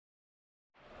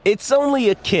It's only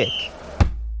a kick,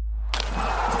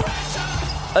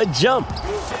 a jump,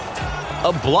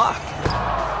 a block.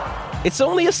 It's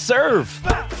only a serve.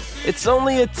 It's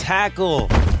only a tackle,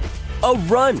 a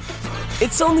run.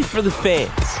 It's only for the fans.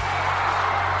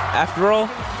 After all,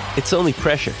 it's only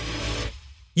pressure.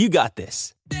 You got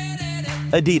this.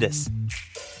 Adidas.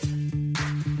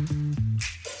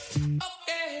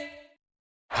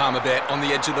 Palmerbet on the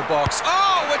edge of the box.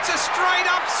 Oh, it's a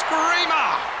straight-up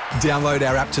screamer! Download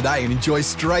our app today and enjoy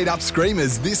straight-up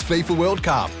screamers this FIFA World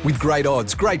Cup with great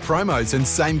odds, great promos and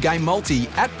same-game multi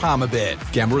at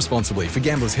Palmerbet. Gamble responsibly. For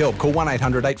Gamblers' Help, call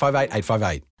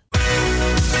 1-800-858-858.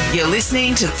 You're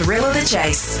listening to Thrill of the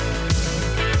Chase.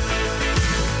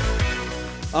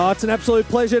 Oh, it's an absolute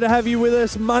pleasure to have you with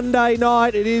us Monday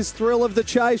night. It is Thrill of the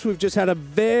Chase. We've just had a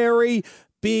very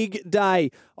big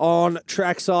day on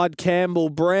trackside Campbell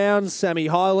Brown. Sammy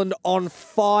Highland on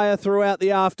fire throughout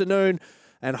the afternoon,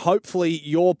 and hopefully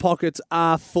your pockets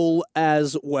are full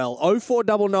as well.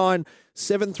 0499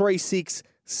 736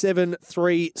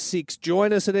 736.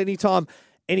 Join us at any time.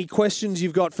 Any questions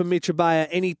you've got for Mitch Abaya,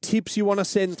 any tips you want to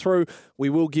send through, we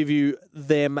will give you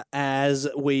them as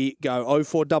we go.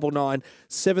 0499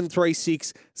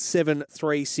 736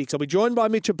 736. I'll be joined by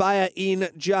Mitch Abaya in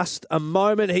just a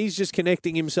moment. He's just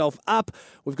connecting himself up.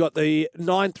 We've got the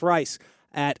 9th race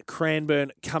at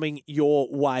Cranbourne coming your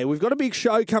way. We've got a big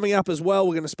show coming up as well.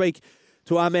 We're going to speak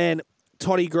to our man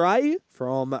Toddy Gray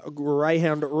from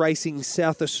Greyhound Racing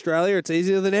South Australia. It's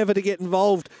easier than ever to get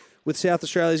involved with South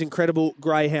Australia's incredible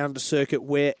Greyhound circuit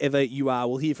wherever you are.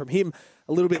 We'll hear from him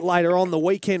a little bit later on. The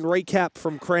weekend recap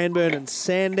from Cranbourne and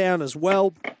Sandown as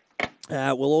well.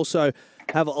 We'll also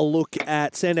have a look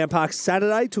at Sandown Park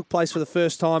Saturday. Took place for the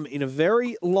first time in a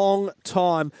very long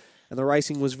time, and the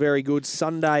racing was very good.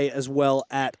 Sunday as well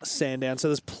at Sandown. So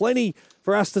there's plenty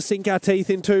for us to sink our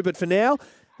teeth into, but for now,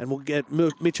 and we'll get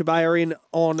Mitch Abaya in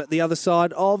on the other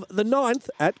side of the 9th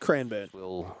at Cranbourne.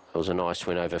 Well, it was a nice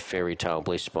win over Fairy Tale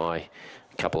Bliss by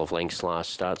a couple of lengths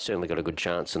last start. Certainly got a good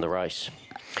chance in the race.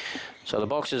 So the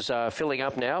boxes are filling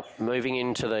up now. Moving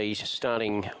into the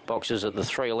starting boxes at the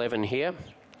 3:11 here.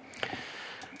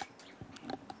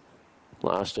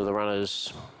 Last of the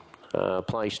runners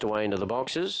placed away into the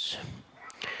boxes.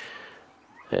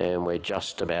 And we're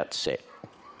just about set.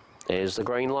 There's the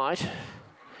green light.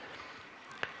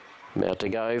 About to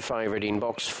go, favourite in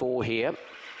box 4 here.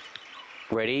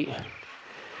 Ready.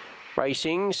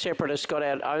 Racing, Separatist got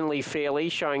out only fairly,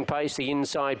 showing pace. The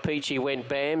inside, Peachy went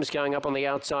Bams, going up on the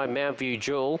outside, Mount View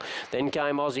Jewel. Then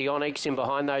came Aussie Onyx in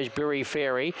behind those, Bury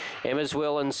Fairy. Emma's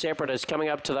Will and Separatist coming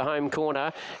up to the home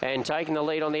corner, and taking the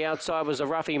lead on the outside was a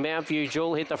roughie, Mount View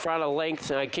Jewel, hit the front of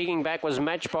length. Kicking back was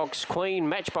Matchbox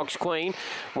Queen,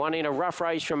 won in a rough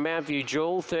race from Mount View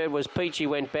Jewel. Third was Peachy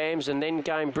went Bams, and then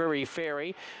came Bury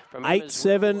Fairy.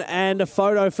 8-7 and a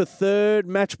photo for third.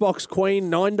 Matchbox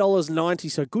Queen, $9.90.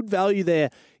 So good value there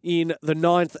in the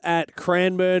 9th at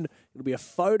Cranbourne. It'll be a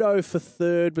photo for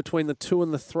third between the 2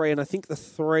 and the 3. And I think the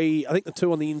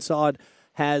 2 on the inside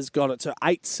has got it. So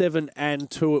 8-7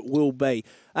 and 2 it will be.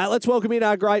 Let's welcome in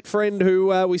our great friend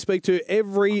who we speak to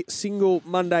every single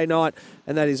Monday night.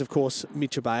 And that is, of course,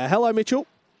 Mitch Abaya. Hello, Mitchell.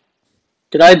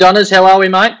 G'day, Donners. How are we,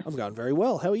 mate? I'm going very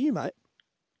well. How are you, mate?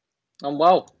 I'm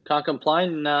well. Can't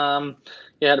complain.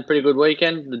 Had a pretty good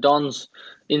weekend. The Dons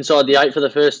inside the 8 for the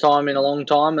first time in a long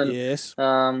time, and yes,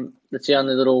 that's the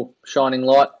only little shining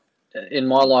light in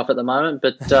my life at the moment.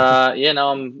 But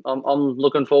I'm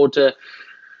looking forward to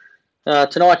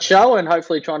tonight's show and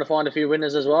hopefully trying to find a few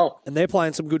winners as well. And they're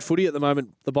playing some good footy at the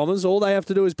moment, the Bombers. All they have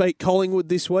to do is beat Collingwood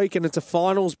this week, and it's a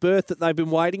finals berth that they've been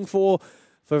waiting for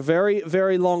a very,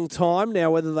 very long time.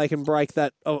 Now, whether they can break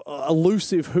that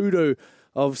elusive hoodoo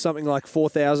of something like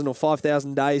 4,000 or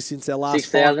 5,000 days since their last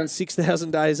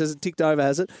 6,000 days, has it ticked over,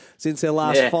 has it? Since their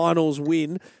last finals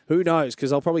win. Who knows? Because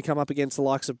they'll probably come up against the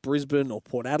likes of Brisbane or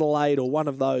Port Adelaide or one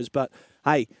of those. But,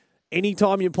 hey, any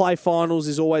time you play finals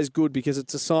is always good because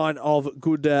it's a sign of a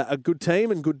good team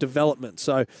and good development.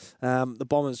 So the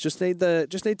Bombers just need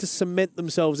to cement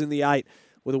themselves in the 8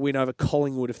 with a win over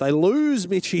Collingwood. If they lose,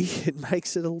 Mitchie, it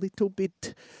makes it a little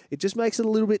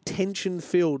bit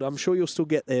tension-filled. I'm sure you'll still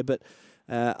get there, but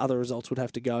other results would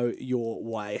have to go your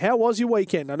way. How was your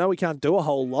weekend? I know we can't do a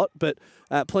whole lot, but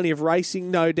plenty of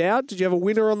racing, no doubt. Did you have a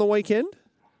winner on the weekend?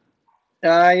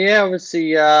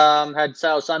 Obviously had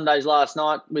Sale Sundays last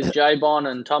night with J-Bon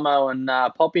and Tomo and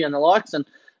Poppy and the likes. And,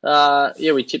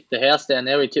 we tipped the house down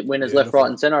there. We tipped winners left, right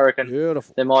and centre. I reckon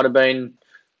there might have been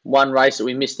one race that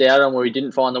we missed out on where we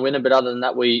didn't find the winner, but other than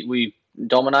that, we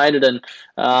dominated and,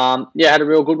 had a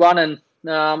real good one.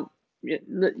 And,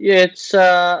 it's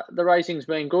the racing's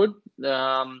been good.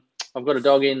 I've got a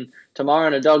dog in tomorrow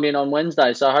and a dog in on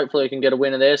Wednesday, so hopefully we can get a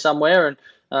winner there somewhere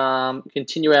and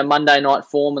continue our Monday night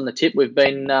form in the tip. We've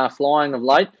been flying of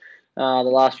late. The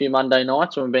last few Monday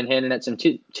nights, and we've been handing out some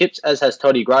tips, as has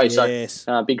Toddy Gray. Yes.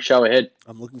 So, big show ahead.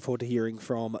 I'm looking forward to hearing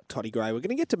from Toddy Gray. We're going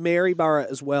to get to Maryborough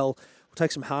as well. We'll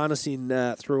take some harness in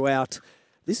throughout.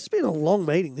 This has been a long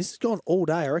meeting. This has gone all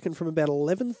day. I reckon from about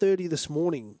 11:30 this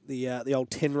morning. The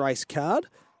old 10 race card.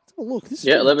 Let's have a look.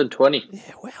 11:20. Yeah,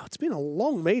 wow. It's been a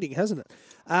long meeting, hasn't it?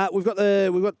 We've got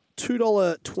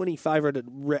 $2.20 favourite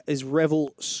is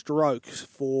Revel Stroke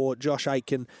for Josh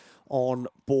Aitken on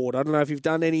board. I don't know if you've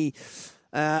done any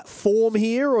form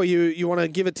here, or you want to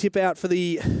give a tip out for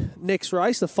the next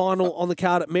race, the final on the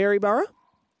card at Maryborough.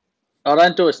 I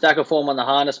don't do a stack of form on the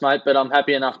harness, mate, but I'm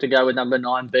happy enough to go with number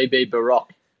 9, BB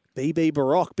Baroque. BB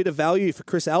Baroque, bit of value for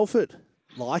Chris Alford.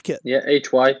 Like it. Yeah,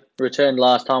 each way. Returned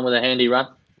last time with a handy run.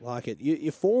 Like it.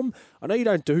 Your form, I know you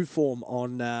don't do form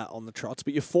on the trots,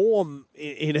 but your form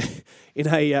in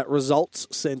a results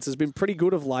sense has been pretty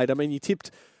good of late. I mean, you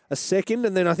tipped a second,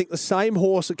 and then I think the same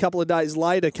horse a couple of days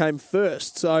later came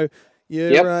first. So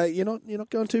you're not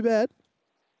going too bad.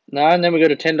 No, and then we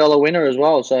got a $10 winner as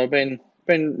well. So I've been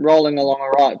rolling along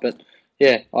all right, but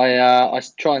yeah, I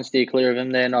try and steer clear of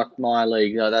him. They're not my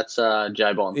league. That's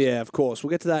J Bonds. Yeah, of course.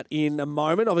 We'll get to that in a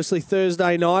moment. Obviously,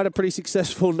 Thursday night, a pretty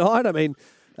successful night. I mean,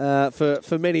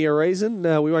 for many a reason,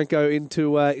 we won't go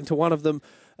into one of them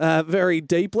very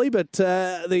deeply. But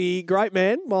the great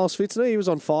man, Miles Fitzner, he was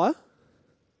on fire.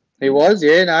 He was,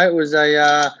 yeah. No, it was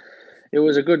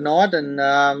a good night,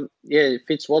 and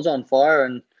Fitz was on fire,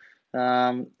 and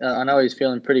I know he's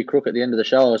feeling pretty crook at the end of the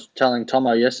show. I was telling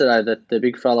Tomo yesterday that the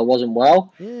big fella wasn't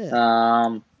well. Yeah.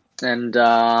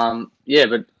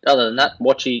 But other than that,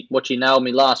 Watchy nailed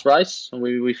me last race, and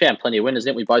we found plenty of winners,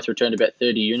 didn't we? Both returned about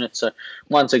 30 units. So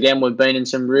once again, we've been in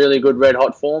some really good red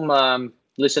hot form.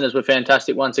 Listeners were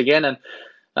fantastic once again, and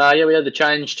we had the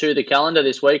change to the calendar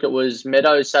this week. It was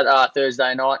Meadows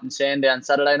Thursday night and Sandown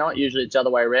Saturday night. Usually it's the other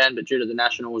way around, but due to the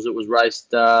Nationals, it was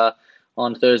raced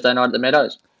on Thursday night at the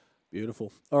Meadows.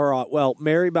 Beautiful. All right. Well,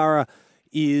 Maryborough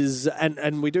is,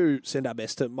 and we do send our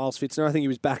best to Miles Fitzner. I think he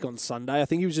was back on Sunday. I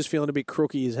think he was just feeling a bit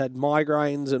crooky. He's had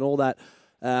migraines and all that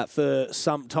for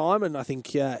some time, and I think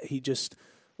he just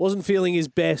wasn't feeling his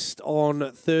best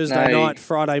on Thursday night,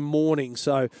 Friday morning.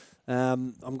 So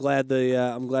I'm glad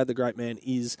the great man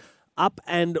is up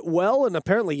and well. And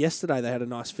apparently yesterday they had a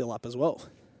nice fill up as well.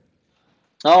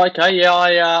 Oh, okay. Yeah,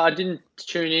 I didn't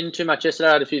tune in too much yesterday.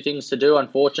 I had a few things to do,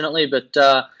 unfortunately, but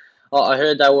I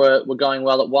heard they were going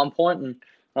well at one point, and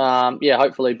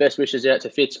hopefully best wishes out to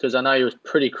Fitz, because I know he was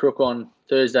pretty crook on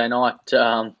Thursday night.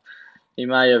 He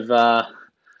may have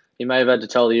had to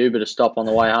tell the Uber to stop on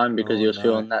the way home because he was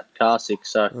feeling that car sick.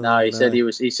 So said he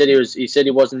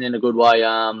wasn't in a good way,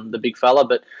 the big fella,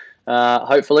 but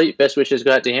hopefully best wishes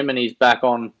go out to him, and he's back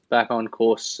on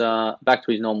course, back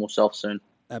to his normal self soon.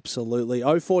 Absolutely.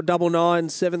 0499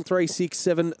 736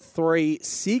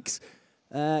 736.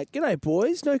 G'day,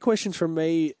 boys. No questions from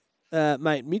me,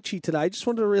 mate Mitchie today. Just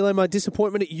wanted to relay my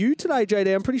disappointment at you today,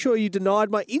 JD. I'm pretty sure you denied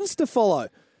my Insta follow.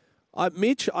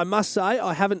 Mitch, I must say,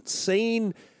 I haven't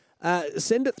seen.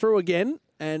 Send it through again,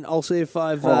 and I'll see if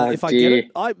I get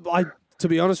it. I to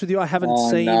be honest with you, I haven't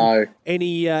seen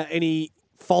any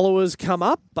followers come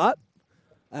up, but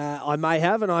I may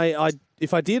have, and I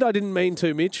if I did, I didn't mean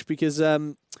to, Mitch, because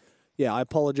I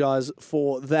apologise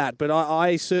for that. But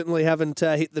I certainly haven't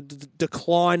hit the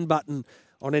decline button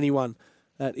on anyone.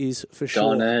 That is for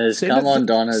sure. Donners, come on,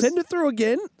 Donners. Send it through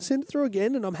again,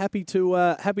 and I'm happy to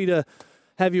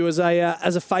have you as a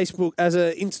Facebook, as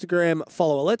a Instagram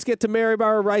follower. Let's get to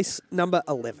Maryborough race number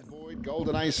 11.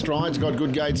 Golden Ace Stride's got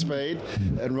good gate speed,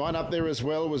 and right up there as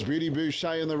well was Beauty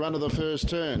Boucher in the run of the first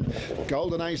turn.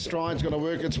 Golden Ace Stride's going to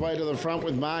work its way to the front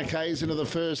with Mark Hayes into the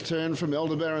first turn from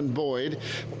Elderbaron Boyd.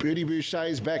 Beauty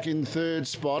Boucher's back in third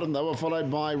spot, and they were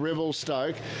followed by Revel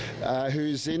Stoke,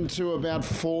 who's into about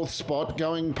fourth spot,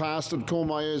 going past at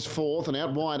Courmayeur's fourth, and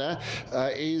out wider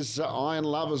is Iron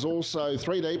Love is also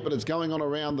three deep, but it's going on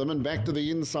around them, and back to the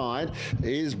inside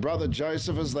is Brother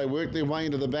Joseph as they work their way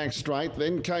into the back straight.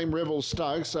 Then came Revel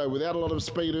Stoke, so without a lot of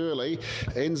speed early,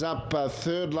 ends up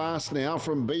third last now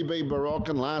from BB Baroque,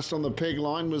 and last on the peg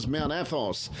line was Mount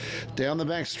Athos. Down the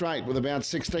back straight with about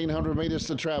 1,600 metres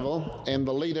to travel, and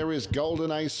the leader is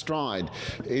Golden Ace Stride.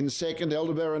 In second,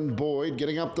 Elderbaron Boyd.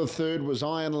 Getting up to third was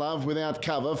Iron Love without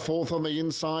cover. Fourth on the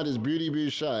inside is Beauty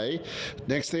Boucher.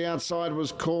 Next to the outside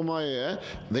was Courmayeur.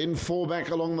 Then four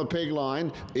back along the peg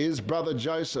line is Brother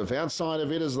Joseph. Outside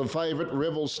of it is the favourite,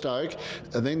 Revel Stoke.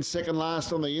 And then second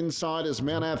last on the inside inside is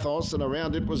Mount Athos, and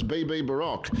around it was BB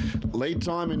Baroque. Lead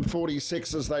time in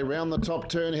 46 as they round the top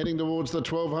turn, heading towards the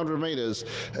 1,200 metres.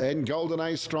 And Golden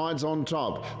Ace Strides on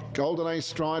top. Golden Ace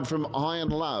Stride from Iron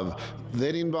Love.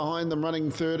 Then in behind them,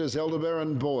 running third, is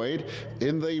Elderbaron Boyd.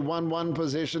 In the 1-1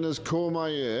 position is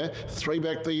Courmayeur. 3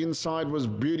 back the inside was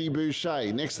Beauty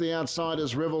Boucher. Next the outside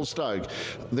is Revelstoke.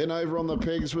 Then over on the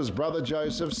pegs was Brother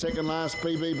Joseph. Second last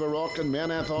BB Baroque, and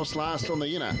Mount Athos last on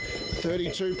the inner.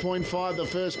 32.5 the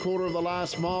first quarter of the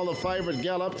last mile. The favourite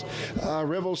galloped.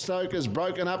 Revelstoke is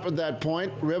broken up at that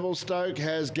point. Revelstoke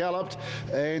has galloped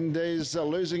and is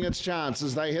losing its chance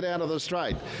as they head out of the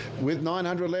straight. With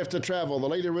 900 left to travel, the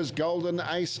leader is Golden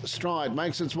Ace Stride.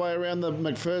 Makes its way around the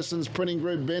McPherson's Printing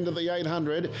Group bend of the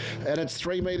 800, and it's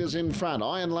 3 metres in front.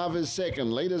 Iron Love is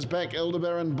second. Leaders back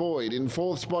Elderbaron Boyd. In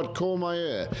fourth spot,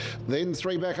 Courmayeur. Then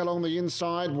 3 back along the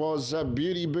inside was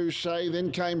Beauty Boucher.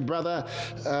 Then came Brother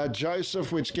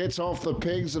Joseph, which gets off the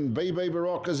pegs, and BB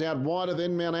Baroque is out wider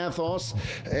than Mount Athos.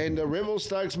 And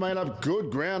Revelstoke's made up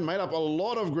good ground, made up a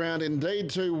lot of ground indeed,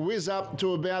 to whiz up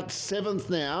to about 7th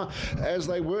now as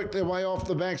they work their way off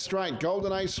the back straight.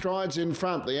 Golden Ace Strides in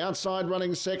front. The outside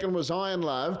running second was Iron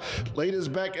Love. Leaders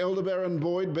back Elderbaron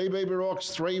Boyd. BB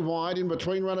Baroque's 3 wide. In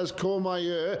between runners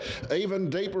Courmayeur. Even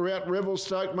deeper out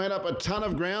Revelstoke made up a ton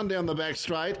of ground down the back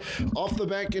straight. Off the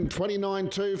back in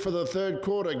 29.2 for the third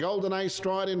quarter. Golden Ace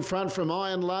Stride in front from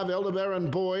Iron Love. Elderbaron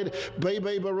Boyd.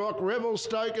 BB Baroque.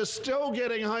 Revelstoke is still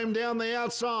getting home down the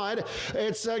outside.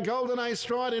 It's Golden Ace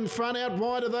Stride in front, out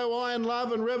wider though Iron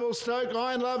Love and Revelstoke.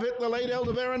 Iron Love hit the lead.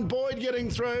 Elderbaron Boyd getting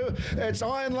through. It's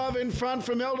Iron Love in front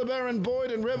from Elderbaron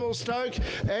Boyd and Revelstoke,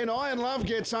 and Iron Love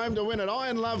gets home to win it.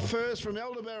 Iron Love first from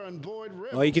Elderbaron Boyd.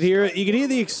 Oh, you could hear it. You could hear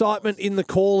the excitement in the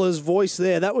caller's voice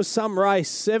there. That was some race.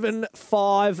 7,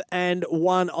 5, and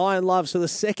 1. Iron Love. So the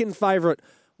second favourite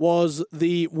was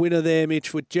the winner there,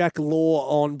 Mitch, with Jack Law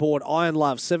on board. Iron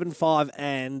Love, 7, 5,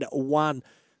 and 1.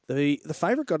 The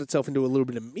favourite got itself into a little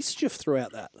bit of mischief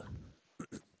throughout that.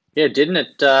 Yeah, didn't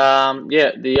it?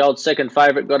 The old second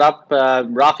favourite got up,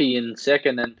 Ruffy in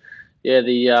second, and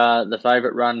the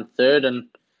favourite run third. And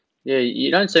yeah,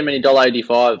 you don't see many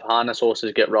 $1.85 harness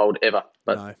horses get rolled ever,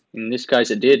 but in this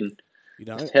case it did. And you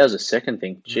don't. How's the second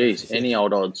thing? Jeez, any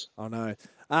old odds? I know.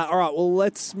 All right, well,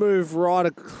 let's move right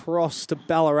across to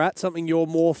Ballarat, something you're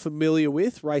more familiar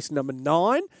with, race number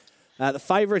 9. The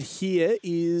favourite here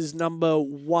is number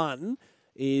 1.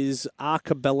 Is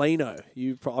Arcabellino.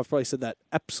 I've probably said that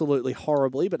absolutely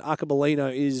horribly, but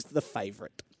Arcabellino is the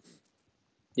favourite.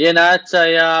 Yeah, no, it's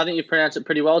I think you pronounced it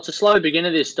pretty well. It's a slow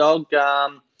beginner, this dog.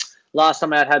 Last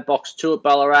time out had box 2 at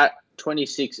Ballarat,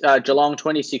 Geelong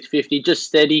 26.50, just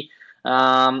steady.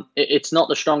 It's not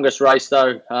the strongest race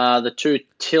though. The 2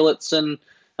 Tillotson,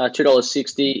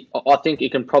 $2.60. I think you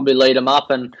can probably lead them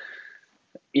up, and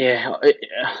yeah,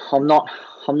 I'm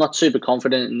not super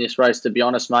confident in this race, to be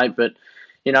honest, mate. But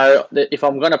you know, if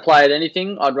I'm going to play at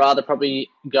anything, I'd rather probably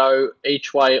go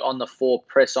each way on the 4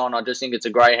 Press On. I just think it's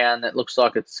a greyhound that looks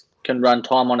like it can run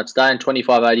time on its day, and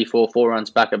 25.84, 4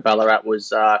 runs back at Ballarat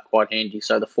was quite handy.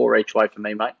 So the 4 each way for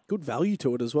me, mate. Good value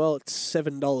to it as well. It's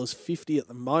 $7.50 at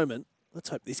the moment. Let's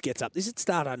hope this gets up. This would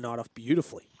start our night off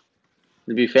beautifully.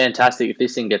 It'd be fantastic if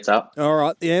this thing gets up. All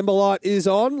right, the amber light is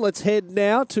on. Let's head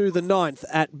now to the 9th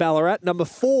at Ballarat. Number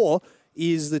 4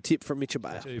 is the tip from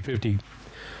Mitchabaya. 250.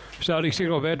 Starting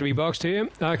signal about to be boxed here.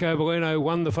 Arcabellino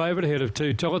won the favourite ahead of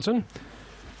 2 Tillotson.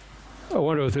 I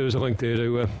wonder if there was a link there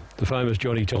to the famous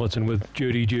Johnny Tillotson with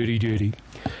Judy.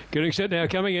 Getting set now,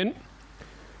 coming in.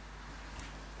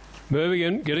 Moving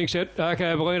in, getting set.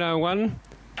 Arcabellino 1.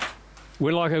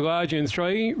 Win Like a Large in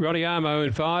 3. Roddy Armo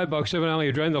in 5. Box 7 only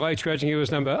a dream. The late scratching here was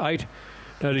number 8.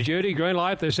 Now to Judy. Green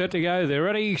light. They're set to go. They're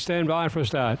ready. Stand by for a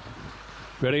start.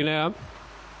 Ready now.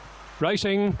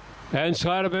 Racing. And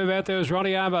slow to move out there is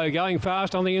Ronnie Armo going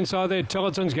fast on the inside there.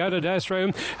 Tillotson's go to dash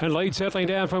through and lead settling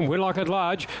down from Winlock at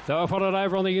Large. They were followed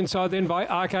over on the inside then by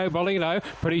Arcabellino.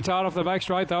 Pretty tight off the back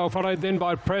straight. They were followed then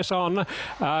by Press On.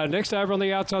 Next over on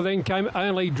the outside then came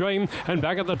Only Dream. And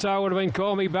back at the tail would have been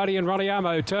Call Me Buddy and Ronnie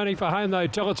Armo. Turning for home though.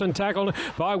 Tillotson tackled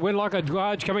by Winlock at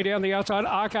Large. Coming down the outside,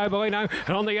 Arcabellino.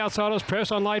 And on the outside is Press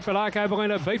On late, but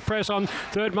Arcabellino beat Press On.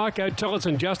 Third might go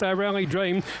Tillotson just over Only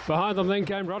Dream. Behind them then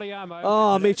came Ronnie Armo.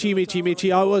 Oh, Mitchy.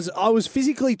 I was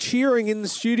physically cheering in the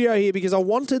studio here because I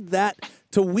wanted that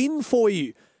to win for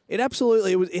you. It had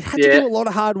to do a lot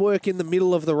of hard work in the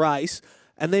middle of the race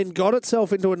and then got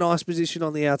itself into a nice position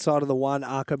on the outside of the 1,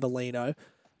 Arcabellino,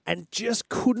 and just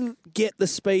couldn't get the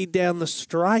speed down the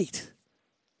straight.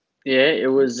 Yeah, it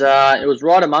was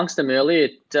right amongst them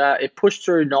early. It pushed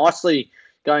through nicely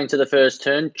going to the first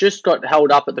turn. Just got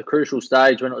held up at the crucial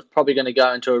stage when it was probably going to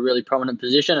go into a really prominent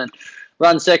position, and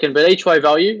run second, but each way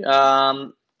value.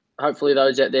 Hopefully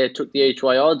those out there took the each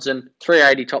way odds, and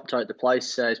 380 top tote the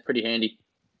place is pretty handy.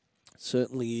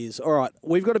 Certainly is. All right,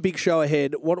 we've got a big show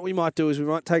ahead. What we might do is we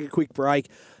might take a quick break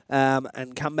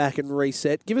and come back and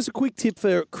reset. Give us a quick tip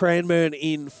for Cranbourne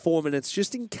in 4 minutes,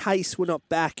 just in case we're not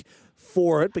back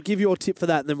for it. But give your tip for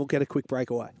that, and then we'll get a quick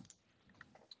breakaway.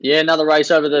 Yeah, another race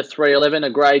over the 311, a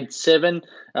grade 7.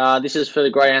 This is for the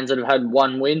greyhounds that have had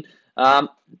one win.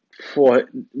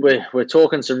 We're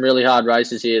talking some really hard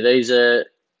races here. These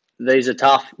are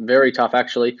tough, very tough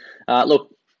actually. Look,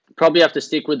 probably have to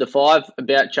stick with the 5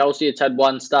 About Chelsea. It's had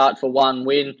one start for one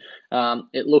win.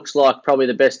 It looks like probably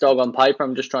the best dog on paper.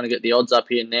 I'm just trying to get the odds up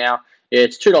here now. Yeah,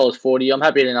 it's $2.40. I'm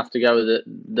happy enough to go with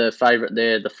the favourite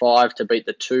there, the 5, to beat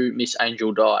the 2, Miss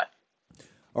Angel Die.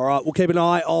 All right, we'll keep an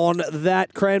eye on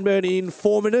that. Cranbourne in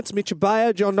 4 minutes. Mitch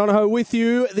Abaya, John Donohoe with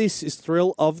you. This is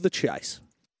Thrill of the Chase.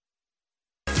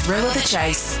 Thrill of the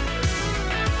Chase.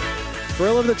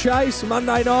 Thrill of the Chase,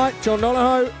 Monday night. John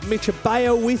Donohoe, Mitch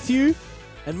Abaya with you.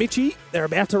 And Mitchie, they're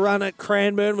about to run at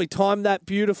Cranbourne. We timed that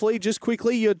beautifully. Just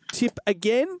quickly, your tip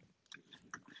again?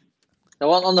 I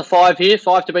want on the 5 here,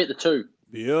 5 to beat the 2.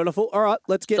 Beautiful. All right,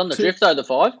 let's get it's on the drift, though, the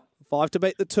 5. 5 to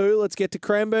beat the 2. Let's get to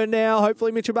Cranbourne now.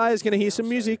 Hopefully Mitch Abaya is going to hear some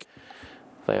music.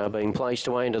 They are being placed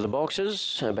away into the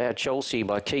boxes. About Chelsea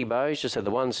by Keybows. Just had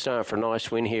the one start for a nice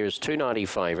win here is $2.90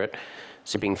 favourite.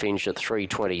 Zipping Finch at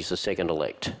 $3.20 is the second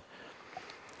elect.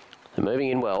 They're moving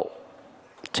in well.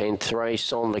 10th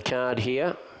race on the card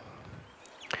here.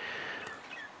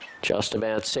 Just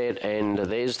about set, and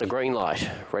there's the green light.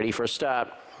 Ready for a start.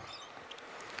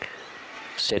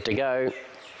 Set to go.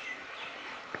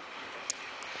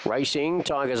 Racing,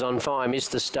 Tigers on fire,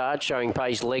 missed the start, showing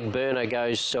pace. Leg Burner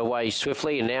goes away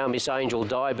swiftly, and now Miss Angel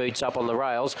Die boots up on the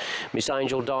rails. Miss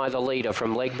Angel Die, the leader.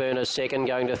 From Leg Burner second,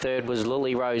 going to third was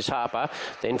Lily Rose Harper.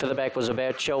 Then for the back was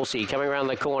About Chelsea. Coming around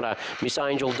the corner, Miss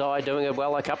Angel Die doing it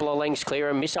well, a couple of lengths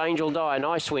clear, and Miss Angel Die,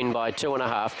 nice win by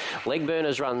 2.5. Leg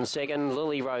Burners run second,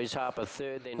 Lily Rose Harper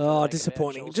third. Then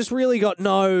disappointing. It just really got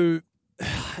no...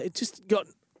 It just got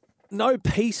no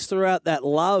peace throughout that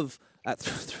love...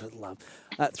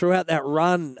 throughout that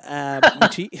run,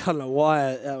 Mitchie. I don't know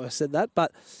why I said that,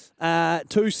 but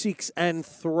 2, 6, and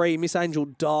 3. Miss Angel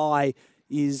Die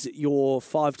is your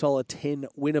 $5.10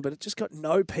 winner, but it just got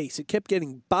no peace. It kept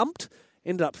getting bumped,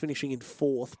 ended up finishing in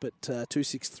 4th, but 2,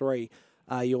 6, 3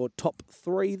 are your top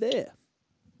 3 there.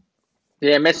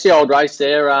 Yeah, messy old race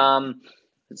there.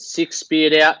 6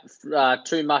 speared out,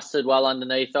 2 mustered well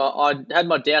underneath. I had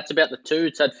my doubts about the 2.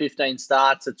 It's had 15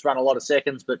 starts. It's run a lot of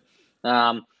seconds, but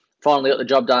finally got the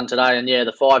job done today. And, yeah,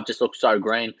 the 5 just looks so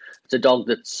green. It's a dog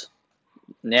that's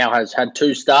now has had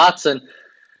 2 starts, and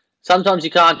sometimes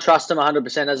you can't trust them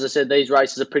 100%. As I said, these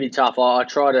races are pretty tough. I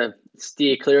try to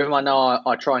steer clear of them. I know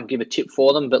I try and give a tip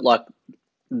for them, but, like,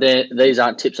 these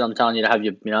aren't tips I'm telling you to have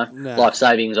your life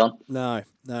savings on. No.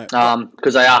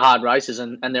 Because they are hard races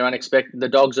and they're unexpected. The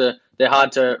dogs they're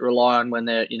hard to rely on when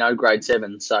they're grade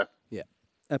 7. So yeah,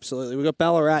 absolutely. We've got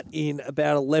Ballarat in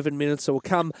about 11 minutes, so we'll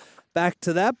come back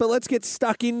to that. But let's get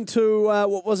stuck into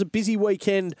what was a busy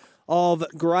weekend of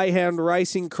greyhound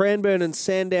racing. Cranbourne and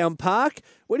Sandown Park.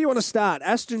 Where do you want to start?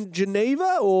 Aston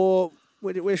Geneva, or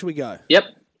where should we go? Yep.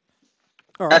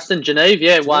 All right. Aston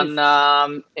Geneva, won in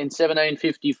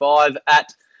 1755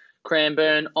 at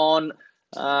Cranbourne on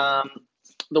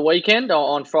the weekend,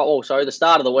 the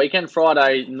start of the weekend,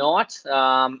 Friday night,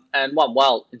 and won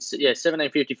well.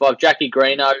 1755. Jackie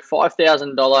Greeno,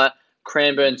 $5,000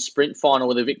 Cranbourne sprint final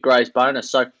with a Vic Grace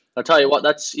bonus. So I'll tell you what,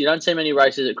 you don't see many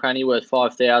races at Cranny worth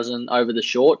 $5,000 over the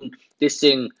short, and this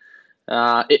thing,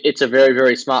 it's a very,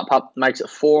 very smart pup. Makes it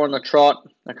 4 on the trot.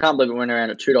 I can't believe it went around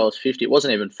at $2.50. It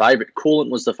wasn't even favourite. Coolant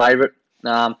was the favourite.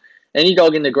 Any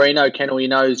dog in the Greeno kennel,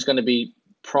 is going to be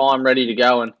prime, ready to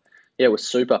go, and yeah, it was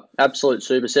super. Absolute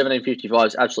super. 1755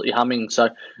 is absolutely humming. So,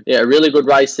 yeah, a really good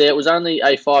race there. It was only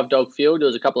a 5-dog field. There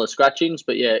was a couple of scratchings,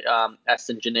 but yeah,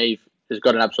 Aston Geneva has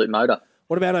got an absolute motor.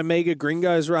 What about Omega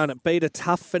Gringo's run? It beat a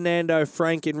tough Fernando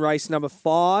Frank in race number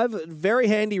 5. Very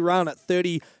handy run at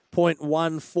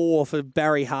 30.14 for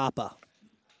Barry Harper.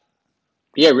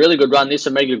 Yeah, really good run. This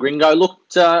Omega Gringo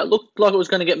looked like it was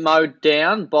going to get mowed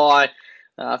down by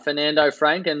Fernando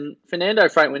Frank. And Fernando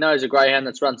Frank, we know, is a greyhound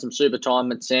that's run some super time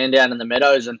at Sandown and the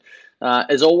Meadows, and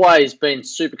has always been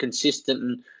super consistent.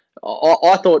 And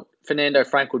I thought Fernando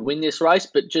Frank would win this race,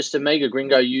 but just Omega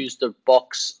Gringo used the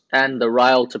box and the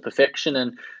rail to perfection.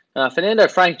 And Fernando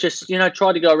Frank just,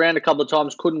 tried to go around a couple of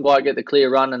times, couldn't quite get the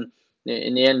clear run, and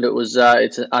in the end it was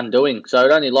it's an undoing. So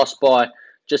it only lost by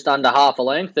just under half a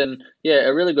length, and yeah,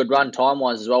 a really good run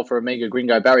time-wise as well for Omega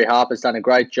Gringo. Barry Harper's done a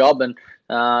great job, and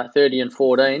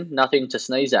 30-14, nothing to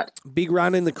sneeze at. Big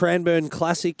run in the Cranbourne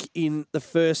Classic in the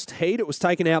first heat. It was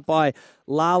taken out by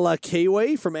Lala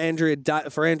Kiwi for Andrea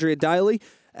Daly.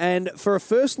 And for a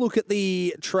first look at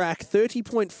the track,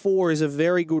 30.4 is a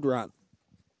very good run.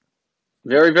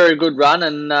 Very, very good run,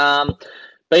 and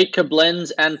beat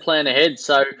Koblenz and Plan Ahead.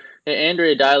 So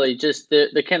Andrea Daly, just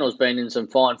the kennel's been in some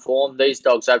fine form. These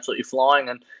dogs absolutely flying,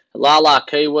 and Lala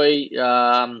Kiwi,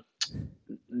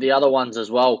 the other ones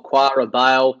as well, Quara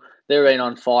Bale, they're been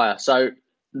on fire. So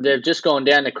they've just gone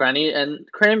down to Cranny, and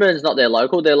Cranbourne's not their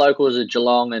local. Their locals are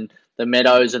Geelong and the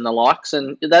Meadows and the likes,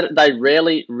 and they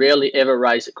rarely ever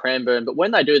race at Cranbourne. But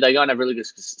when they do, they go and have really good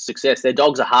success. Their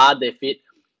dogs are hard, they're fit.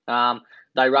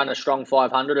 They run a strong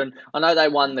 500, and I know they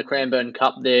won the Cranbourne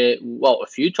Cup there, a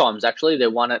few times actually. They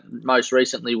won it most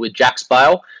recently with Jax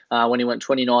Bale when he went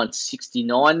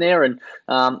 29.69 there. And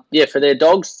for their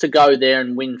dogs to go there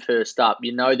and win first up,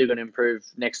 they're going to improve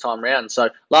next time round. So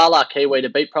Lala Kiwi to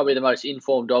beat probably the most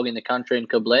informed dog in the country in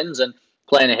Koblenz, and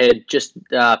Plan Ahead just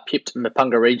pipped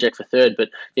Mapunga Reject for third. But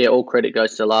all credit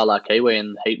goes to Lala Kiwi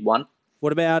in Heat 1.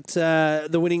 What about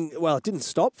the winning? Well, it didn't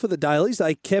stop for the Dailies.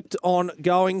 They kept on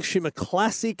going. Shimmer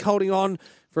Classic holding on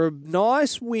for a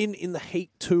nice win in the Heat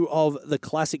 2 of the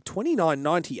Classic,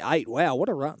 29.98. Wow, what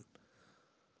a run.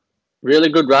 Really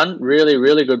good run. Really,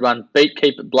 really good run. Beat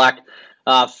Keep It Black.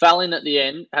 Fell in at the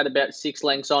end, had about 6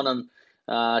 lengths on him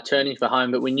turning for home,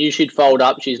 but we knew she'd fold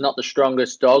up. She's not the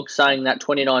strongest dog. Saying that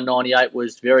 29.98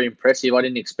 was very impressive. I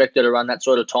didn't expect her to run that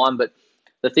sort of time, but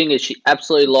the thing is, she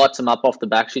absolutely lights them up off the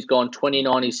back. She's gone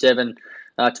 20.97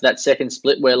 to that second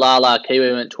split where Lala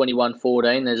Kiwi went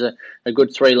 21.14. There's a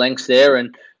good 3 lengths there.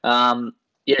 And,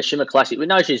 Shimmer Classic, we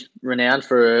know she's renowned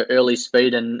for her early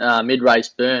speed and mid-race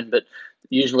burn, but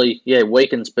usually,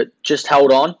 weakens. But just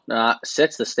held on.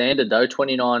 Sets the standard, though,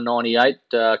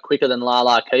 29.98, quicker than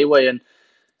Lala Kiwi. And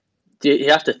you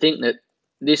have to think that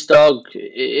this dog,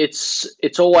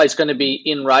 it's always going to be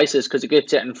in races because it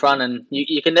gets out in front, and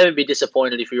you can never be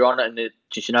disappointed if you're on it and it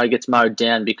just gets mowed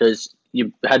down because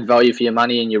you had value for your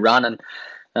money and you run, and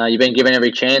you've been given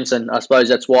every chance. And I suppose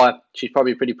that's why she's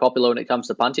probably pretty popular when it comes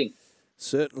to punting.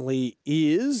 Certainly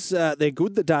is. They're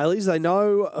good, the Dailies. They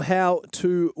know how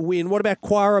to win. What about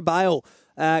Quara Bale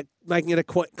making it a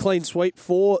clean sweep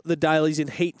for the Dailies in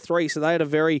Heat 3? So they had a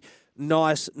very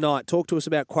nice night. Talk to us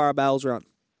about Quara Bale's run.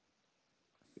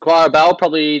 Quara Bale,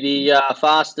 probably the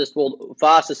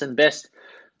fastest and best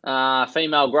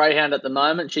female greyhound at the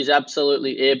moment. She's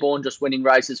absolutely airborne, just winning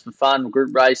races for fun,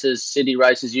 group races, city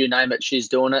races, you name it, she's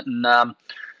doing it. And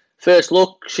first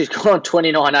look, she's gone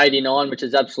 29.89, which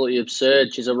is absolutely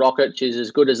absurd. She's a rocket. She's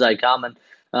as good as they come.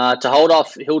 And to hold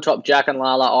off Hilltop Jack and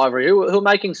Lala Ivory, who are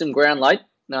making some ground late.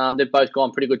 They've both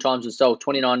gone pretty good times themselves,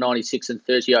 29.96 and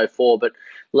 30.04. But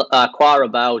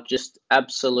Quara Bale just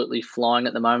absolutely flying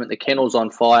at the moment. The kennel's on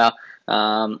fire.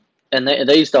 And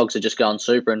these dogs are just going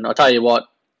super. And I'll tell you what,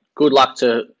 good luck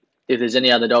to if there's any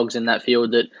other dogs in that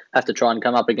field that have to try and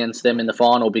come up against them in the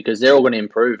final, because they're all going to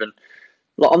improve. And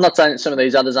I'm not saying that some of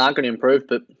these others aren't going to improve,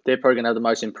 but they're probably going to have the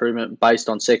most improvement based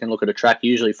on second look at a track,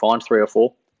 usually find 3 or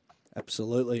 4.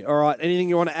 Absolutely. All right, anything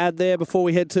you want to add there before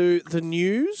we head to the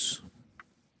news?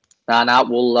 No,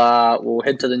 we'll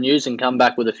head to the news and come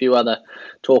back with a few other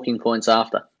talking points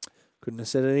after. Couldn't have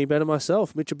said it any better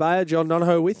myself. Mitch Abaya, John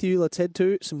Donohoe with you. Let's head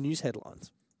to some news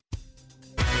headlines.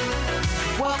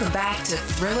 Welcome back to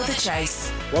Thrill of the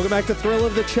Chase. Welcome back to Thrill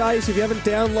of the Chase. If you haven't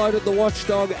downloaded the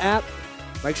Watchdog app,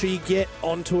 make sure you get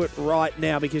onto it right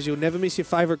now, because you'll never miss your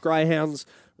favourite greyhounds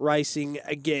racing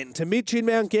again. To Mitch in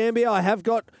Mount Gambier, I have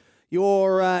got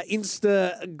your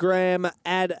Instagram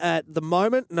ad at the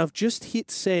moment, and I've just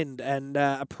hit send and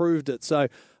approved it. So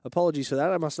apologies for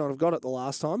that. I must not have got it the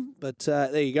last time. But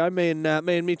there you go. Me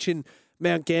and Mitch in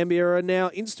Mount Gambier are now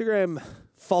Instagram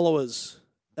followers.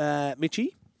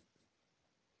 Mitchie?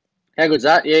 How good's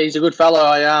that? Yeah, he's a good fellow.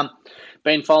 I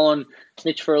been following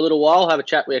Mitch for a little while. Have a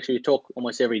chat. We actually talk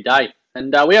almost every day.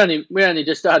 And we only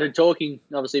just started talking,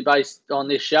 obviously based on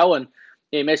this show. And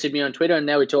he messaged me on Twitter, and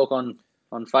now we talk on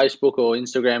Facebook or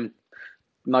Instagram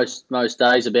most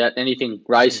days about anything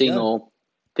racing or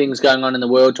things going on in the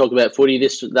world. Talk about footy,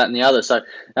 this, that, and the other. So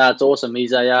it's awesome.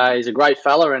 He's a great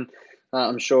fella, and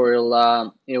I'm sure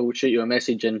he'll shoot you a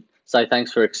message and say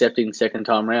thanks for accepting second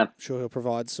time round. Sure, he'll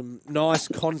provide some nice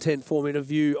content for me to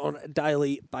view on a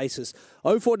daily basis.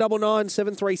 0499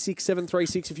 736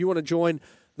 736 if you want to join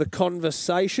the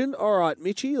conversation. All right,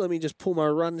 Mitchie, let me just pull my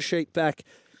run sheet back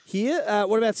here.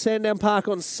 What about Sandown Park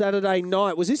on Saturday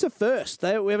night? Was this a first?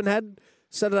 We haven't had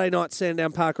Saturday night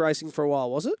Sandown Park racing for a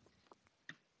while, was it?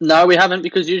 No, we haven't,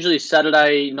 because usually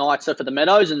Saturday nights are for the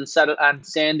Meadows, and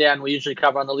Sandown we usually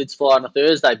cover on the Lids Fly on a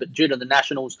Thursday. But due to the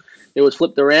Nationals, it was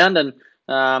flipped around, and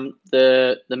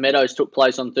the Meadows took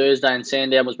place on Thursday, and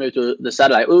Sandown was moved to the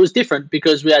Saturday. It was different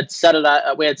because we had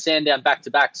Sandown back to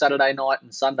back Saturday night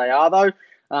and Sunday Arvo,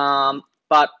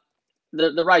 but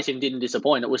the racing didn't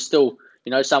disappoint. It was still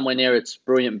somewhere near its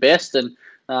brilliant best, and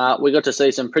we got to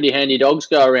see some pretty handy dogs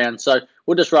go around. So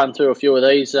we'll just run through a few of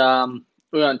these.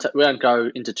 We won't go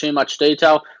into too much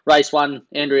detail. Race 1,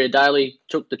 Andrea Daly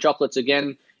took the chocolates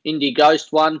again. Indie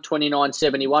Ghost won,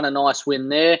 29.71, a nice win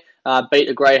there. Beat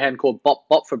a greyhound called Bop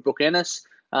Bop for Brooke Ennis.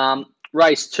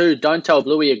 Race 2, Don't Tell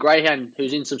Bluey, a greyhound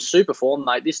who's in some super form,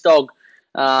 mate. This dog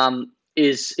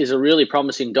is a really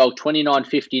promising dog,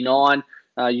 29.59.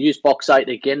 Used box 8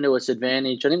 again to its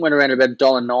advantage. I think went around about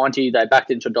 $1.90. They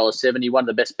backed into $1.70, one of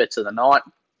the best bets of the night.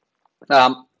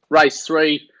 Race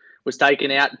 3 was taken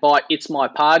out by It's My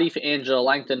Party for Angela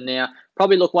Langton. Now,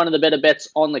 probably one of the better bets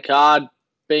on the card,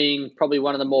 being probably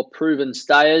one of the more proven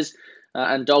stayers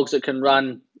and dogs that can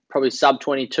run probably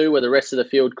sub-22, where the rest of the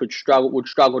field would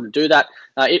struggle to do that.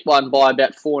 It won by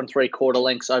about 4 3/4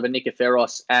 lengths over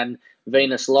Nicoferos and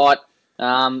Venus Light.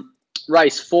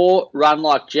 Race 4, Run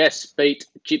Like Jess beat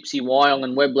Gypsy Wyong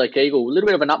and Weblek Eagle. A little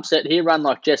bit of an upset here. Run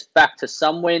Like Jess back to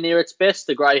somewhere near its best.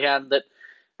 The greyhound that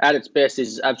at its best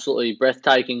is absolutely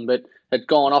breathtaking, but had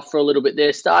gone off for a little bit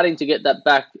there. Starting to get that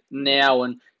back now,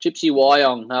 and Gypsy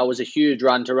Wyong was a huge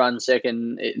run to run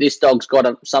second. This dog's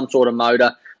got some sort of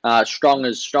motor, strong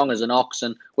as an ox,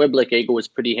 and Weblek Eagle was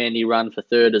pretty handy run for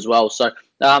third as well. So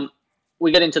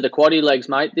we get into the quaddie legs,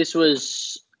 mate. This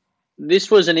was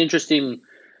an interesting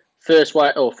first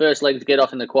leg to get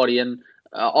off in the quaddie, and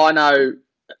I know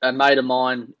a mate of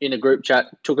mine in a group chat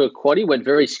took a quaddie, went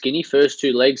very skinny. First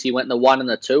 2 legs, he went in the 1 and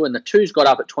the 2, and the 2's got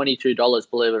up at $22,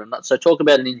 believe it or not. So talk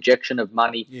about an injection of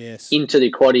money into the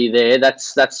quaddie there.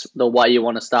 That's the way you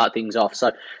want to start things off.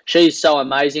 So she's so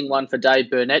amazing. One for Dave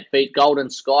Burnett, beat Golden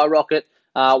Skyrocket,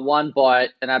 won by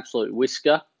an absolute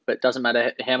whisker, but it doesn't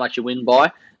matter how much you win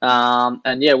by.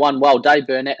 Won well. Dave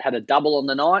Burnett had a double on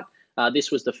the night.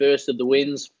 This was the first of the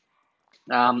wins.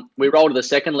 We rolled to the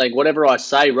second leg. Whatever I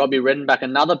Say, Robbie Redenbach,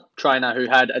 another trainer who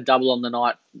had a double on the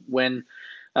night, when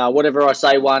Whatever I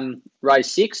Say won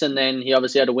race 6, and then he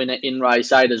obviously had a winner in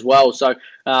race 8 as well. So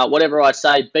Whatever I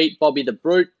Say beat Bobby the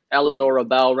Brute. Alidora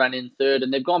Bell ran in third,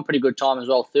 and they've gone pretty good time as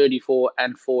well, 34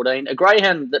 and 14. A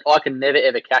greyhound that I can never,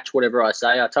 ever catch, Whatever I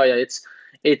Say. I tell you,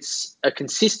 it's a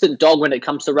consistent dog when it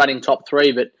comes to running top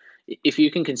 3, but if you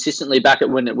can consistently back it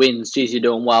when it wins, geez, you're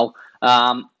doing well.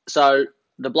 So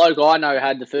the bloke I know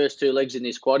had the first 2 legs in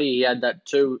this quaddie. He had that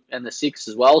 2 and the 6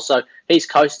 as well. So he's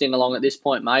coasting along at this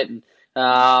point, mate. And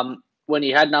when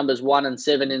he had numbers 1 and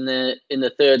 7 in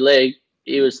the third leg,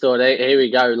 he was thought, hey, here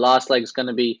we go. Last leg's going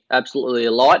to be absolutely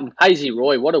a light. And Hazy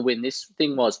Roy, what a win this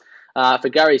thing was. For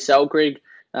Gary Selkrig,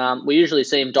 we usually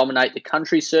see him dominate the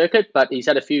country circuit, but he's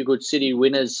had a few good city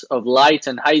winners of late.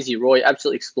 And Hazy Roy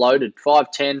absolutely exploded.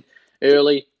 5.10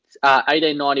 early.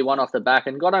 18.91 off the back,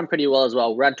 and got home pretty well as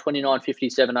well. Ran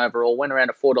 29.57 overall, went around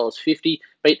at $4.50.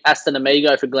 Beat Aston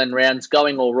Amigo for Glen Rounds,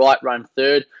 going all right, run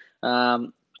third.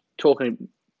 Talk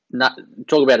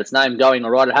about its name, going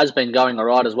all right. It has been going all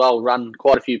right as well. Run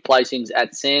quite a few placings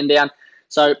at Sandown.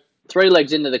 So 3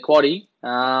 legs into the quaddie.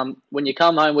 When you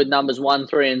come home with numbers 1,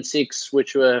 3, and 6,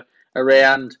 which were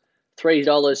around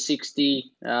 $3.60,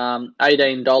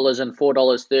 $18, and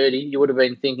 $4.30, you would have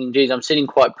been thinking, geez, I'm sitting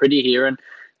quite pretty here. And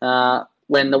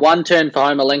when the 1 turned for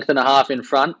home a length and a half in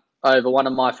front over one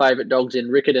of my favourite dogs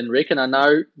in Rickett and Rick, and I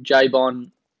know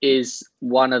J-Bon is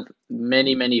one of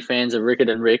many, many fans of Rickett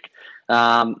and Rick.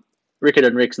 Rickett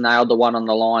and Rick's nailed the one on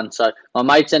the line. So my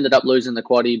mates ended up losing the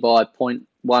quaddie by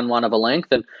 0.11 of a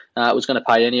length, and it was going to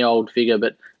pay any old figure,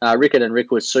 but Rickett and Rick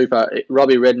was super.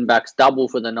 Robbie Redenbach's double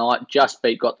for the night, just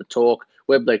beat Got the Talk.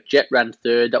 Weblek Jet ran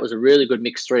third. That was a really good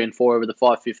mix, 3 and 4 over the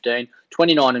 5.15.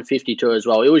 29 and 52 as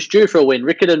well. It was due for a win.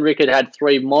 Rickett and Rickett had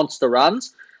 3 monster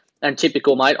runs, and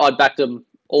typical, mate, I backed them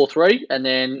all 3 and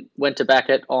then went to back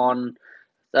it on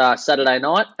Saturday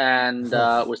night, and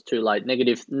it was too late.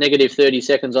 Negative 30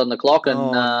 seconds on the clock,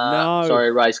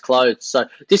 and race closed. So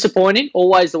disappointing.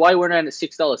 Always the way. We're around at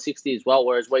 $6.60 as well,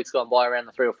 whereas weeks gone by around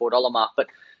the $3 or $4 mark. But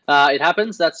it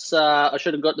happens. That's I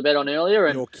should have got the bet on earlier.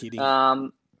 And, you're kidding.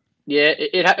 Yeah,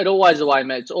 it always the way,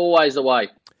 mate. It's always the way.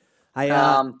 Hey,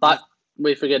 but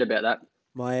we forget about that.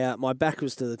 My back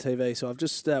was to the TV, so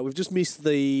we've just missed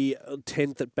the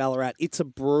 10th at Ballarat. It's a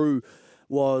Brew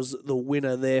was the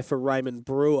winner there for Raymond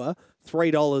Brewer.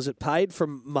 $3 it paid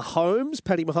from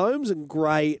Paddy Mahomes, and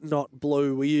grey, not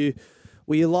blue. Were you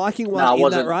liking one in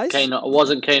that race? I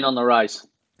wasn't keen on the race.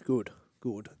 Good.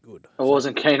 Good. I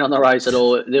wasn't keen on the race at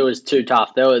all. It was too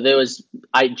tough. There was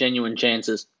 8 genuine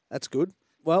chances. That's good.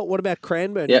 Well, what about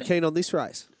Cranbourne? Yep. You keen on this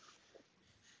race?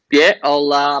 Yeah,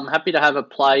 I'm happy to have a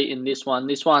play in this one.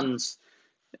 This one's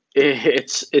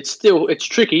it's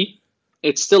tricky.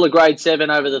 It's still a grade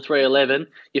 7 over the 311.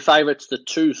 Your favourite's the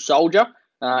 2 Soldier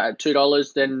at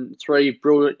 $2. Then 3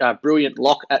 Brilliant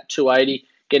Lock at $2.80.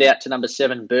 Get out to number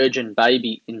 7 Virgin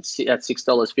Baby at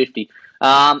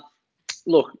 $6.50.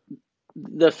 Look,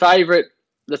 the favourite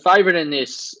in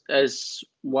this has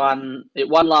won. It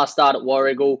won last start at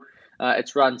Warragul.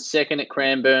 It's run second at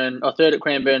Cranbourne, or third at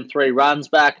Cranbourne, 3 runs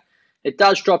back. It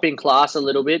does drop in class a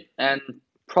little bit and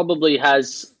probably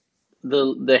has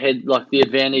the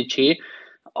advantage here.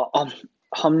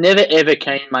 I'm never ever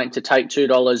keen, mate, to take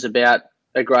 $2 about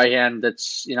a greyhound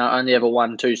that's only ever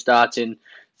won 2 starts in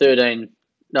 13.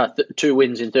 No, 2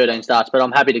 wins in 13 starts. But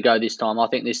I'm happy to go this time. I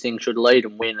think this thing should lead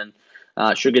and win, and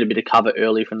should get a bit of cover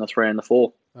early from the 3 and the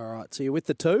 4. All right. So you're with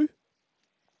the 2?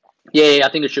 Yeah,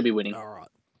 I think it should be winning. All right.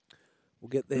 We'll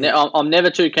get there. Now, I'm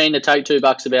never too keen to take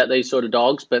 $2 about these sort of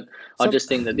dogs, but I just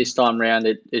think that this time round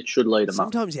it should lead them up.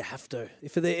 Sometimes you have to.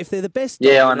 If they're the best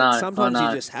dog, I know. Sometimes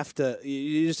you just have to.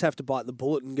 You just have to bite the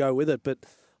bullet and go with it. But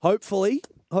hopefully,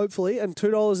 and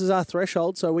 $2 is our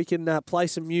threshold, so we can play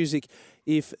some music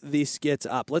if this gets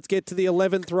up. Let's get to the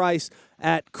 11th race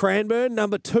at Cranbourne.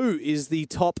 Number 2 is the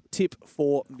top tip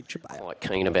for Mitchell Bay. Quite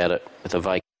keen about it with the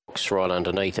Vacox right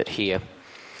underneath it here.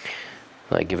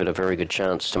 They give it a very good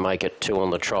chance to make it 2 on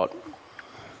the trot.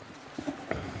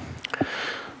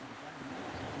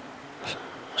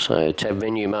 So tab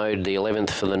venue mode, the 11th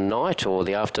for the night or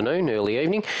the afternoon, early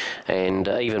evening. And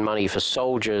even money for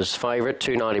Soldier's favourite,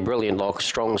 $2.90 Brilliant Lock,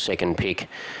 strong second pick.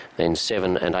 Then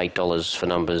 $7 and $8 for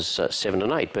numbers 7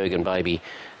 and 8, Bergen Baby,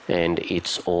 and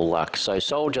It's All Luck. So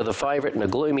Soldier the favourite in a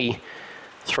gloomy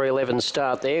 3:11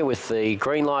 start there with the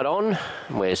green light on.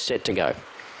 We're set to go.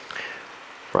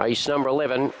 Race number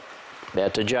 11,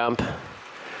 about to jump.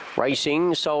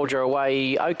 Racing, Soldier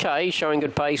away, okay, showing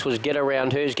good pace was Get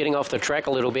Around Her's getting off the track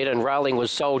a little bit, and railing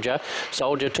was Soldier.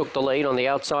 Soldier took the lead. On the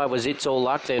outside was It's All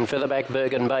Luck, then further back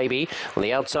Bergen Baby. On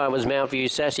the outside was Mount View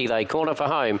Sassy. They corner for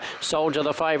home. Soldier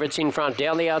the favourites in front.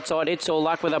 Down the outside, It's All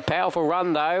Luck with a powerful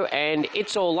run though, and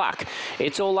It's All Luck.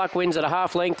 It's All Luck wins at a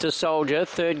half length to Soldier.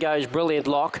 Third goes Brilliant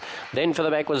Lock. Then for the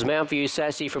back was Mount View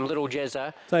Sassy from Little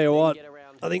Jezza. Tell you what,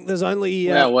 I think there's only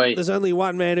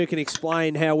one man who can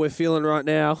explain how we're feeling right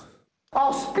now.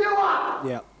 I'll spew up!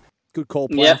 Yeah. Good call,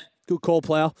 Plough. Yep. Good call,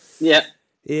 Plough. Yep.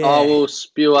 Yeah. I will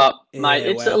spew up, mate.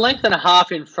 Yeah, It's a length and a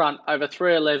half in front over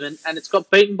 3:11, and it's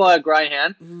got beaten by a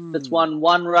greyhound that's won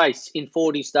 1 race in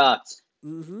 40 starts.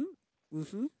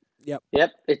 Yep.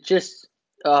 It just,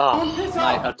 mate,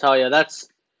 I tell you,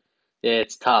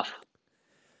 it's tough.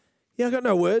 Yeah, I got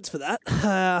no words for that.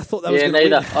 I thought that was going to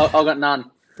neither. win. I got none.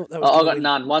 I got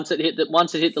none. Once it hit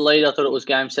the lead, I thought it was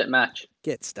game, set, match.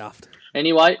 Get stuffed.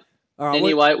 Anyway, all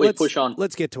right, we push on.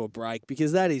 Let's get to a break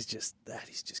because that is just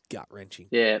gut wrenching.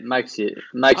 Yeah, it makes you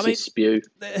spew.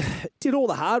 Did all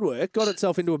the hard work, got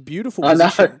itself into a beautiful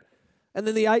position, and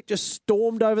then the 8 just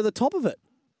stormed over the top of it.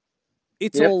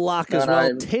 It's All Luck as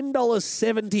well.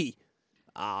 $10.70.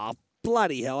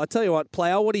 Bloody hell! I tell you what,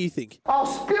 player, what do you think? I'll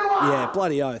spew up. Yeah,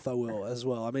 bloody oath, I will as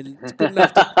well. I mean, it's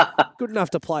good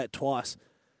enough to play it twice.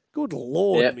 Good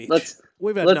Lord, Mitch.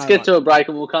 Let's get to a break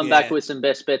and we'll come back with some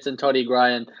best bets and Toddy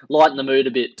Gray and lighten the mood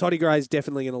a bit. Toddy Gray is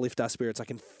definitely going to lift our spirits. I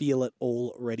can feel it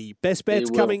already. Best bets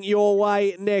coming your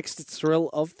way next. It's Thrill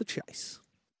of the Chase.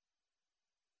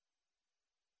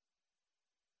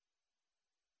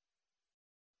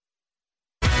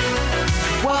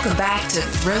 Welcome back to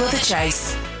Thrill of the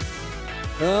Chase.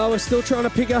 We're still trying to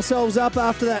pick ourselves up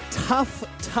after that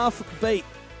tough beat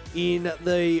in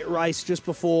the race just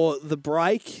before the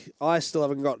break. I still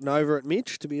haven't gotten over it,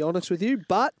 Mitch, to be honest with you.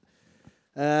 But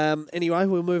anyway,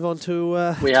 we'll move on to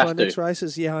our next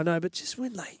races. Yeah, I know, but just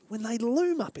when they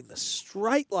loom up in the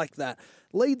straight like that,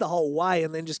 lead the whole way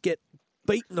and then just get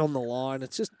beaten on the line,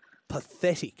 it's just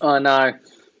pathetic. I know.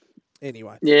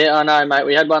 Anyway. Yeah, I know, mate.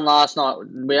 We had one last night.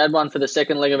 We had one for the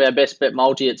second leg of our best bet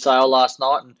multi at Sale last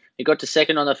night, and he got to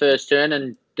second on the first turn,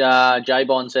 and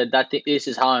J-Bond said, this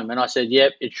is home. And I said,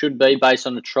 yep, it should be based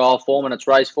on the trial form and its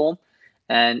race form.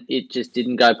 And it just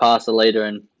didn't go past the leader,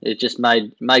 and it just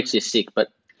makes you sick.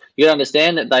 But you got to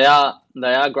understand that they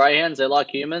are greyhounds. They're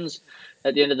like humans.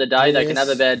 At the end of the day, they can have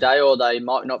a bad day, or they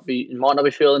might not be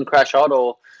feeling crash hot,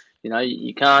 or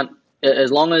you can't.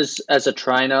 As long as a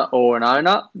trainer or an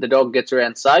owner, the dog gets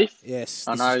around safe. Yes,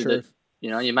 I know that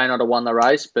you may not have won the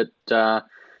race, but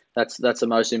that's the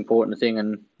most important thing.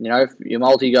 And if your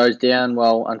multi goes down,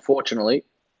 well, unfortunately,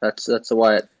 that's the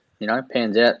way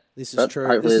pans out. This is but true.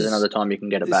 Hopefully there's another time you can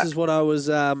get it back. This is what I was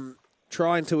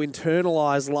trying to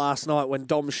internalise last night when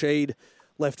Dom Sheed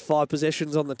left 5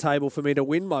 possessions on the table for me to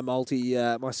win my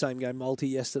my same game multi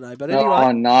yesterday. But anyway,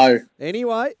 oh no.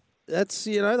 Anyway, that's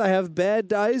they have bad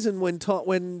days, and when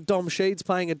Dom Sheed's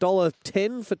paying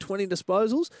 $1.10 for 20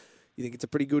 disposals, you think it's a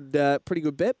pretty good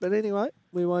bet. But anyway,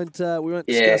 we won't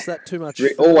discuss that too much.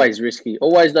 Always risky.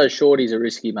 Always those shorties are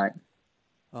risky, mate.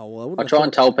 Oh well, I try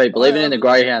and tell people, even in the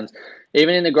greyhounds,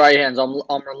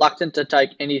 I'm reluctant to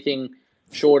take anything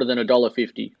shorter than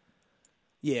 $1.50.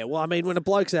 Yeah, well, I mean, when a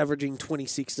bloke's averaging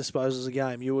 26 disposals a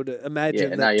game, you would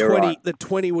imagine that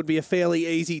 20 would be a fairly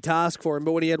easy task for him.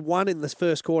 But when he had 1 in this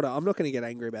first quarter, I'm not going to get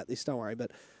angry about this, don't worry.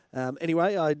 But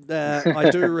anyway, I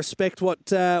do respect what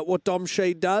Dom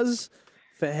Sheed does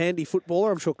for a handy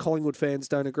footballer. I'm sure Collingwood fans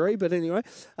don't agree, but anyway.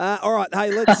 All right, hey,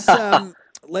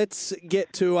 let's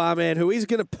get to our man who is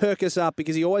going to perk us up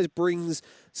because he always brings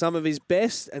some of his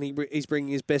best, and he's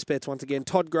bringing his best bets once again.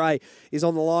 Todd Gray is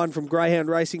on the line from Greyhound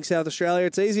Racing South Australia.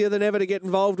 It's easier than ever to get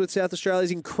involved with South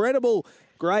Australia's incredible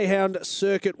Greyhound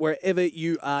circuit wherever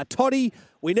you are. Toddy,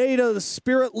 we need a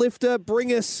spirit lifter.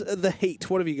 Bring us the heat.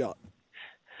 What have you got?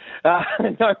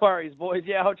 No worries, boys.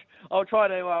 Yeah, I'll try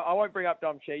to. I won't bring up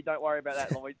Dom Sheed. Don't worry about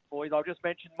that, boys. I'll just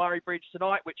mention Murray Bridge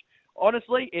tonight, which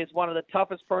honestly is one of the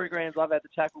toughest programs I've had to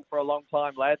tackle for a long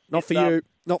time, lads. Not for you.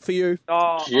 Oh,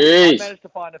 jeez. I managed to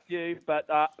find a few, but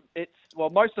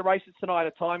most of the races tonight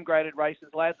are time-graded races,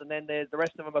 lads, and then the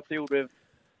rest of them are filled with,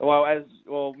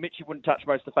 Mitchie wouldn't touch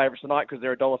most of the favourites tonight because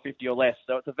they're $1.50 or less,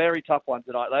 so it's a very tough one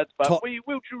tonight, lads, but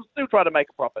we'll still try to make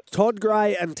a profit. Todd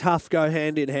Gray and tough go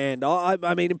hand in hand.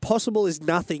 I mean, impossible is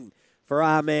nothing for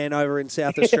our man over in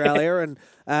South Australia, and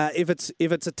if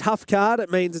it's a tough card,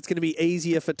 it means it's going to be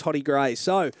easier for Toddy Gray.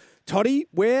 So, Toddy,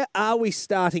 where are we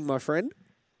starting, my friend?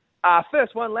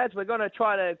 First one, lads, we're going to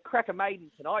try to crack a maiden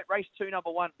tonight. Race 2,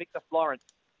 number 1, Victor Florence.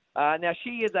 Now,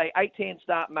 she is a 8-10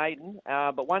 start maiden,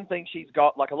 but one thing she's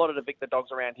got, like a lot of the Victor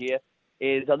dogs around here,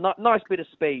 is a nice bit of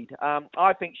speed.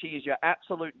 I think she is your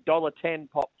absolute $1.10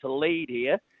 pop to lead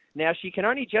here. Now, she can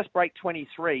only just break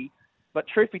 23, but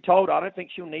truth be told, I don't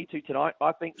think she'll need to tonight.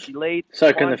 I think she leads.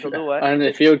 So can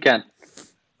the field can.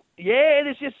 Yeah,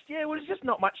 there's just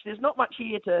not much. There's not much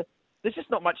here to... There's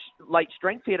just not much late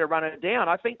strength here to run her down.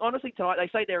 I think, honestly, tonight, they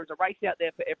say there is a race out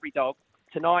there for every dog.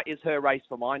 Tonight is her race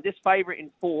for mine. This favourite in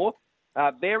 4,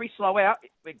 very slow out.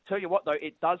 I tell you what, though,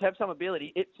 it does have some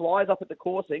ability. It flies up at the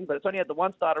coursing, but it's only had the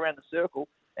 1 start around the circle,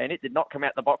 and it did not come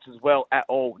out the box as well at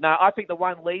all. Now, I think the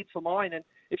 1 leads for mine, and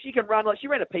if she can run, like she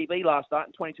ran a PB last start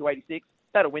in 22.86,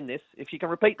 that'll win this. If she can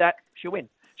repeat that, she'll win.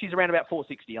 She's around about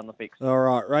 460 on the fix. All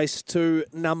right, race 2,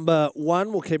 number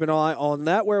 1. We'll keep an eye on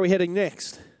that. Where are we heading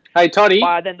next? Hey, Toddy,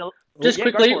 just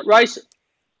quickly, race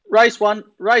one,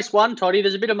 Toddy,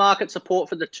 there's a bit of market support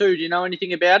for the 2. Do you know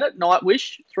anything about it? Night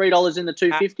Wish, $3 in the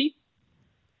 250.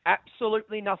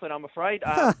 Absolutely nothing, I'm afraid.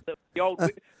 The old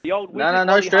wizard,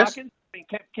 no stress. Harkins, been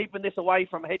keeping this away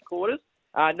from headquarters.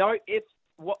 Wally's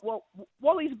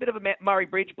a bit of a Murray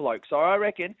Bridge bloke, so I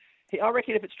reckon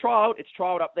if it's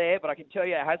trialled up there, but I can tell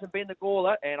you it hasn't been the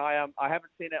Gawler, and I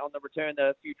haven't seen it on the return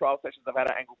the few trial sessions I've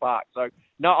had at Angle Park. So,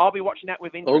 no, I'll be watching that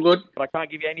with interest. All good. But I can't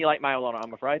give you any late mail on it,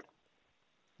 I'm afraid.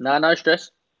 No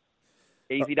stress.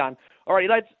 Easy done. All righty,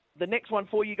 lads, the next one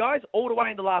for you guys, all the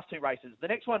way in the last 2 races. The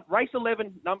next one, race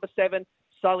 11, number 7,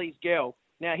 Sully's Girl.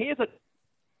 Now, here's a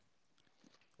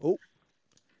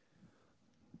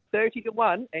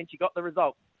 30-1, and she got the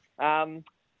result.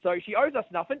 So she owes us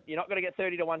nothing. You're not going to get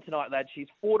 30-1 tonight, lads. She's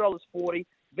 $4.40,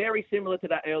 very similar to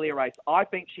that earlier race. I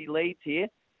think she leads here,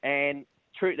 and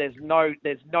there's no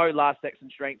last section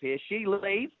strength here. She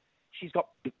leads. She's got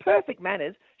perfect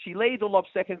manners. She leads all of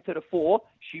seconds to the 4.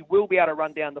 She will be able to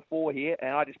run down the 4 here,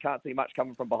 and I just can't see much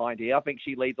coming from behind here. I think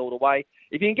she leads all the way.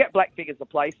 If you can get black figures to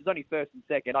place, it's only first and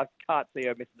second. I can't see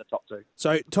her missing the top 2.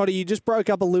 So, Toddy, you just broke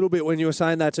up a little bit when you were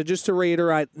saying that. So just to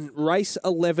reiterate, race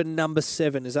 11, number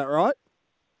 7, is that right?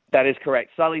 That is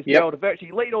correct. Sully's Girl to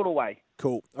virtually lead all the way.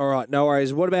 Cool. All right, no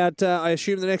worries. What about, I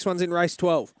assume the next one's in race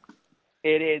 12?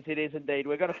 It is indeed.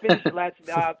 We're going to finish it, lads.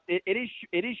 It is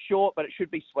short, but it should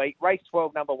be sweet. Race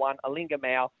 12, number 1, Alinga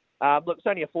Mao. Look, it's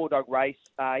only a 4-dog race.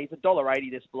 He's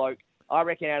 $1.80, this bloke. I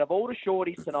reckon out of all the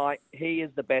shorties tonight, he is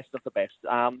the best of the best.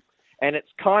 And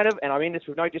it's kind of, and I mean this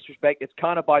with no disrespect, it's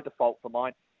kind of by default for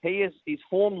mine. His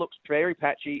form looks very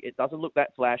patchy. It doesn't look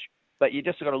that flash. But you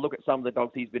just got to look at some of the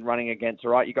dogs he's been running against,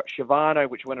 all right? You've got Shivano,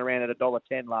 which went around at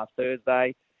 $1.10 last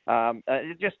Thursday.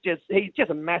 He's just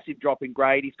a massive drop in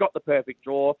grade. He's got the perfect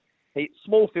draw.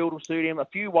 Small field will suit him. A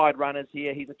few wide runners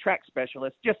here. He's a track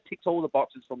specialist. Just ticks all the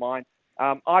boxes for mine.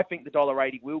 I think the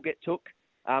 $1.80 will get took.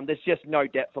 There's just no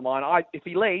depth for mine. If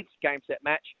he leads, game, set,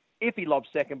 match. If he lobs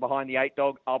second behind the 8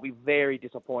 dog, I'll be very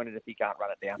disappointed if he can't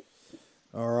run it down.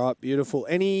 All right, beautiful.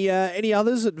 Any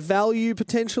others at value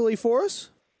potentially for us?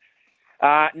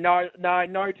 No,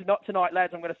 not tonight,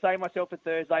 lads. I'm going to save myself for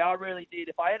Thursday. I really did.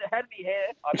 If I had any hair,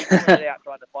 I'd be pulling it out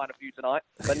trying to find a few tonight.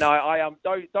 But no,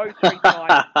 those 3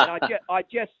 tonight. And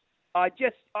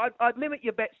I'd limit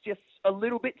your bets just a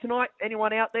little bit tonight.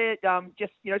 Anyone out there,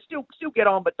 still get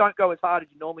on, but don't go as hard as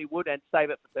you normally would, and save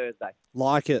it for Thursday.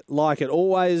 Like it.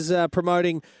 Always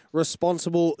promoting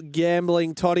responsible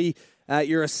gambling, Toddy.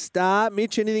 You're a star.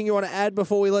 Mitch, anything you want to add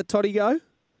before we let Toddy go?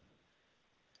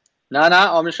 No,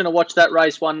 I'm just going to watch that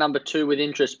race 1, number 2 with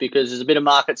interest because there's a bit of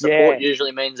market support. Yeah.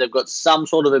 Usually means they've got some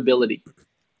sort of ability.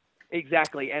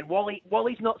 Exactly. And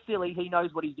Wally's not silly. He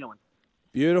knows what he's doing.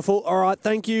 Beautiful. All right.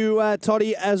 Thank you,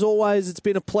 Toddy. As always, it's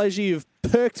been a pleasure. You've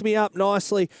perked me up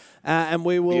nicely, and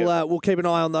we will we'll keep an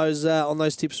eye on those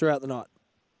tips throughout the night.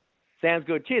 Sounds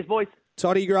good. Cheers, boys.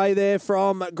 Toddy Gray there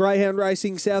from Greyhound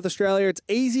Racing South Australia. It's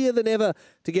easier than ever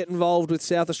to get involved with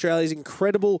South Australia's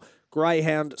incredible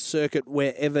Greyhound circuit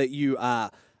wherever you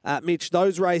are. Mitch,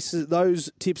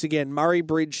 those tips again. Murray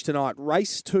Bridge tonight.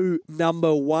 Race 2,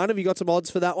 number 1. Have you got some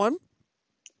odds for that one?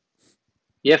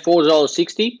 Yeah,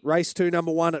 $4.60. Race 2,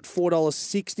 number 1 at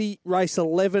 $4.60. Race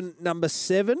 11, number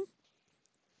 7.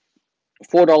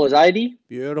 $4.80.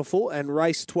 Beautiful. And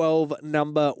race 12,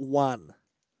 number 1.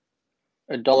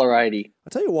 $1.80. I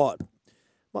tell you what,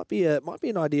 might be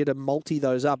an idea to multi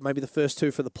those up. Maybe the first 2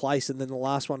 for the place, and then the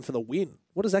last one for the win.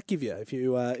 What does that give you? If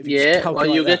you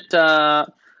you get.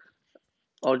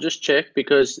 I'll just check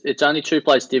because it's only 2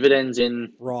 place dividends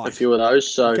in a few of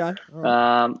those. So, okay.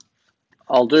 Right.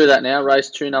 I'll do that now. Race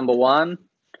 2, number 1.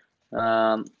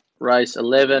 Race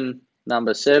 11,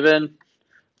 number 7.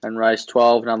 And race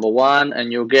 12, number 1.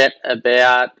 And you'll get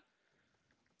about...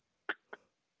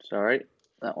 Sorry,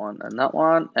 that one and that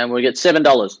one. And we'll get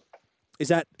 $7. Is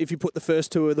that if you put the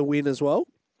first 2 of the win as well?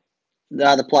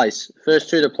 No, the place. First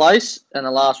 2 the place and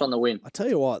the last one the win. I tell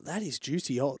you what, that is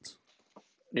juicy odds.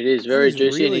 It is very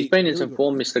juicy, and he's been in some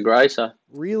form, Mr. Gray. So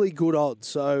really good odds.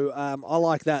 So I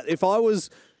like that. If I was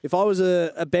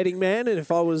a betting man, and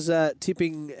if I was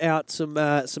tipping out some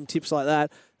tips like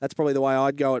that, that's probably the way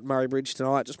I'd go at Murray Bridge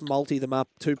tonight. Just multi them up,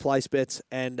 2 place bets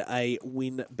and a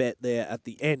win bet there at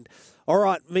the end. All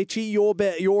right, Mitchie,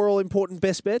 your all important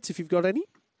best bets if you've got any.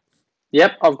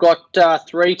 Yep, I've got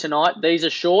 3 tonight. These are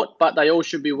short, but they all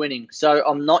should be winning. So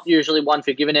I'm not usually one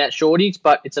for giving out shorties,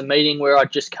 but it's a meeting where I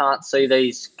just can't see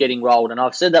these getting rolled. And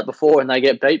I've said that before and they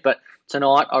get beat, but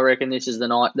tonight I reckon this is the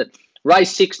night that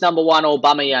race 6, number 1,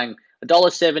 Aubameyang,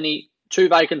 $1.70, 2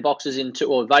 vacant boxes in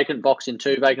 2, or vacant box in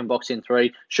 2, vacant box in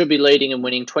 3, should be leading and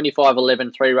winning.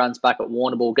 25-11, 3 runs back at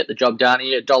Warrnambool, get the job done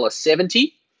here,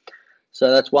 $1.70. So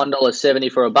that's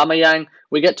 $1.70 for Aubameyang.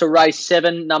 We get to race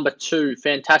 7, number 2,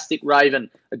 Fantastic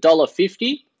Raven,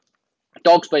 $1.50.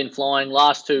 Dog's been flying.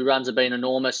 Last 2 runs have been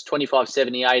enormous.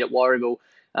 25.78 at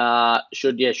Warrnambool.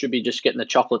 Should be just getting the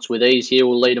chocolates with ease here.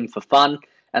 We'll lead them for fun.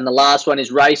 And the last one is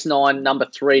race 9, number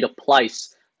 3 to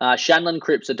place. Shanlin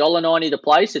Cripps, $1.90 to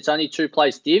place. It's only 2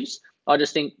 place divs. I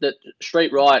just think that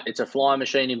Street Riot, it's a flying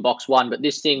machine in box 1, but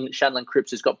this thing, Shanlin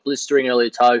Cripps, has got blistering early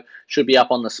toe, should be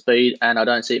up on the speed, and I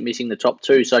don't see it missing the top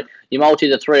 2. So you multi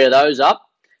the 3 of those up,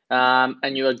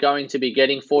 and you are going to be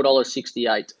getting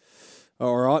 $4.68.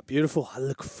 All right, beautiful. I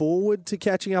look forward to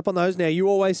catching up on those. Now, you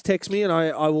always text me, and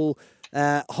I will,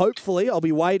 hopefully, I'll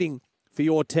be waiting for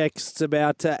your texts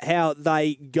about how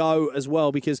they go as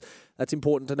well, because that's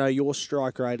important to know your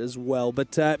strike rate as well.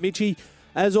 But, Mitchie,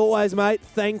 as always, mate,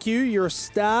 thank you. You're a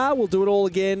star. We'll do it all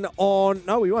again on...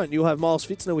 No, we won't. You'll have Miles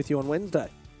Fitzner with you on Wednesday.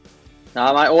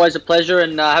 No, mate, always a pleasure,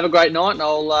 and have a great night, and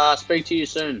I'll speak to you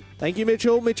soon. Thank you,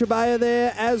 Mitchell. Mitch Abaya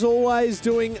there, as always,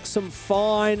 doing some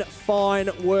fine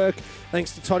work.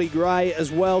 Thanks to Toddy Gray as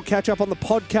well. Catch up on the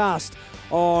podcast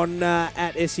on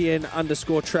at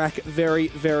SEN_track very,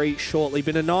 very shortly.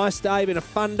 Been a nice day, been a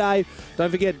fun day. Don't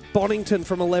forget, Bonington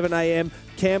from 11 a.m.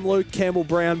 Cam Luke, Campbell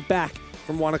Brown back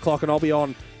from 1 o'clock, and I'll be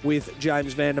on with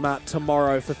James Vandermart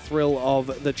tomorrow for Thrill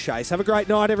of the Chase. Have a great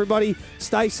night, everybody.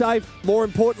 Stay safe. More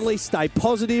importantly, stay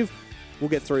positive. We'll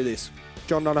get through this.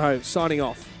 John Donahoe signing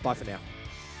off. Bye for now.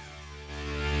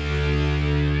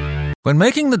 When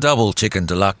making the Double Chicken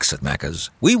Deluxe at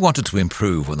Macca's, we wanted to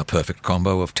improve on the perfect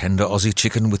combo of tender Aussie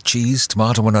chicken with cheese,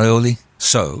 tomato and aioli.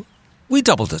 So, we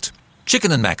doubled it.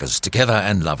 Chicken and Macca's, together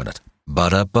and loving it.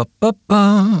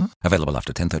 Ba-da-ba-ba-ba. Available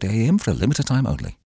after 10:30 a.m. for a limited time only.